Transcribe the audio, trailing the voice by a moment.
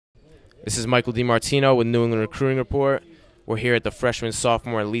This is Michael DiMartino with New England Recruiting Report. We're here at the freshman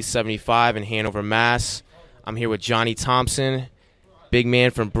sophomore Elite 75 in Hanover, Mass. I'm here with Gio Thompson, big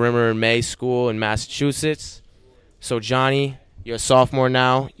man from Brimmer and May School in Massachusetts. So Johnny, you're a sophomore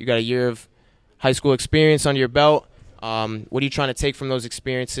now. You got a year of high school experience under your belt. What are you trying to take from those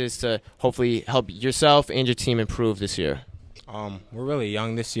experiences to hopefully help yourself and your team improve this year? We're really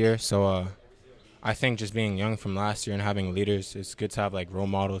young this year, so I think just being young from last year and having leaders, it's good to have like role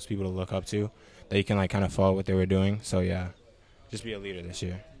models, people to look up to, that you can like kind of follow what they were doing. So yeah, just be a leader this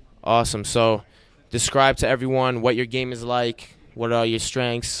year. Awesome. So describe to everyone what your game is like, what are your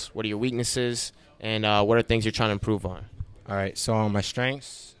strengths, what are your weaknesses, and what are things you're trying to improve on? All right, so my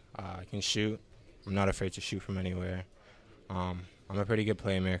strengths, I can shoot. I'm not afraid to shoot from anywhere. I'm a pretty good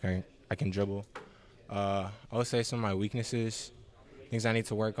playmaker. I can dribble. I would say some of my weaknesses, things I need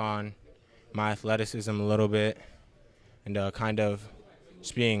to work on, my athleticism a little bit, and kind of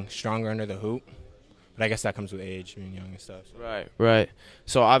just being stronger under the hoop. But I guess that comes with age, being young and stuff. So. Right.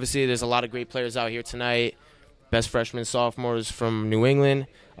 So obviously there's a lot of great players out here tonight, best freshmen, sophomores from New England.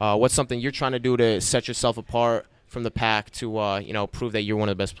 What's something you're trying to do to set yourself apart from the pack to prove that you're one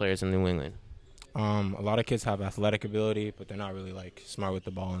of the best players in New England? A lot of kids have athletic ability, but they're not really like smart with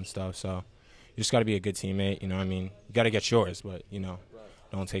the ball and stuff. So you just got to be a good teammate. You know what I mean? You got to get yours, but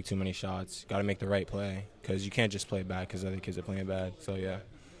don't take too many shots. Got to make the right play because you can't just play bad because other kids are playing bad. So yeah.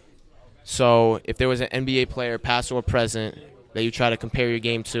 So if there was an NBA player, past or present, that you try to compare your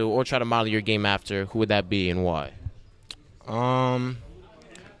game to or try to model your game after, who would that be and why? I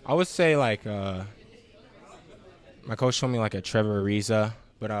would say like my coach told me like a Trevor Ariza,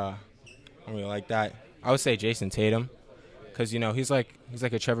 but I don't really like that. I would say Jason Tatum, because he's like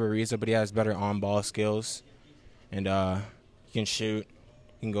a Trevor Ariza, but he has better on-ball skills, and he can shoot,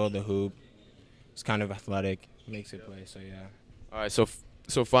 he can go to the hoop. He's kind of athletic, he makes it play. So yeah. All right.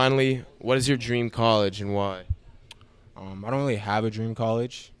 So finally, what is your dream college and why? I don't really have a dream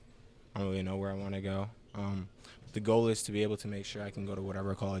college. I don't really know where I want to go. The goal is to be able to make sure I can go to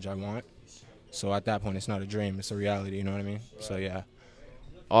whatever college I want. So at that point, it's not a dream, it's a reality. You know what I mean? Right. So yeah.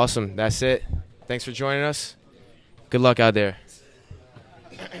 Awesome. That's it. Thanks for joining us. Good luck out there.